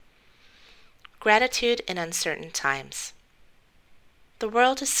Gratitude in uncertain times. The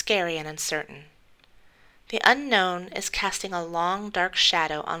world is scary and uncertain. The unknown is casting a long, dark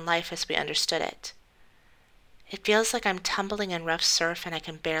shadow on life as we understood it. It feels like I'm tumbling in rough surf and I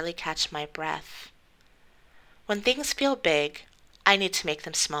can barely catch my breath. When things feel big, I need to make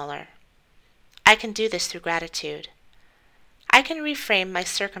them smaller. I can do this through gratitude. I can reframe my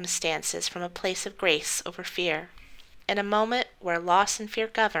circumstances from a place of grace over fear. In a moment where loss and fear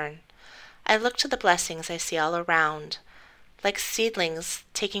govern, I look to the blessings I see all around, like seedlings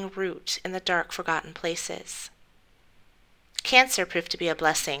taking root in the dark, forgotten places. Cancer proved to be a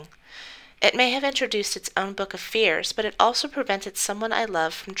blessing. It may have introduced its own book of fears, but it also prevented someone I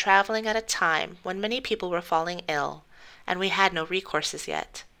love from traveling at a time when many people were falling ill, and we had no recourses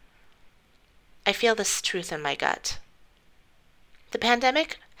yet. I feel this truth in my gut. The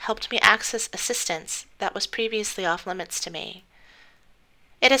pandemic helped me access assistance that was previously off limits to me.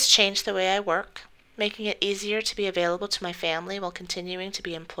 It has changed the way I work, making it easier to be available to my family while continuing to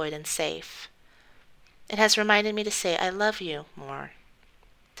be employed and safe. It has reminded me to say I love you more,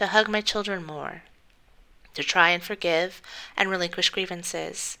 to hug my children more, to try and forgive and relinquish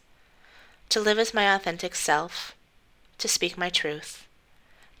grievances, to live as my authentic self, to speak my truth,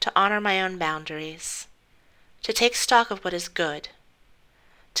 to honor my own boundaries, to take stock of what is good,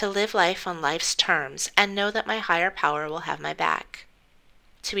 to live life on life's terms and know that my higher power will have my back,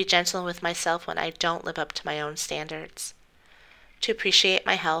 to be gentle with myself when I don't live up to my own standards, to appreciate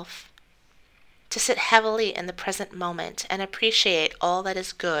my health, to sit heavily in the present moment and appreciate all that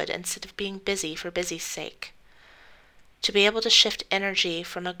is good instead of being busy for busy's sake, to be able to shift energy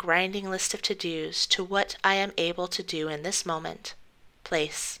from a grinding list of to-dos to what I am able to do in this moment,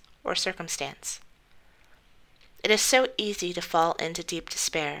 place, or circumstance. It is so easy to fall into deep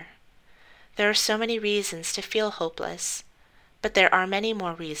despair. There are so many reasons to feel hopeless, but there are many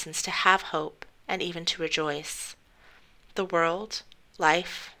more reasons to have hope and even to rejoice. The world,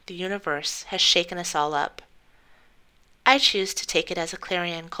 life, the universe has shaken us all up. I choose to take it as a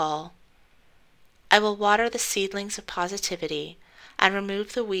clarion call. I will water the seedlings of positivity and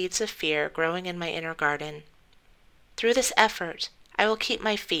remove the weeds of fear growing in my inner garden. Through this effort, I will keep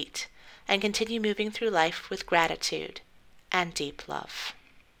my feet and continue moving through life with gratitude and deep love.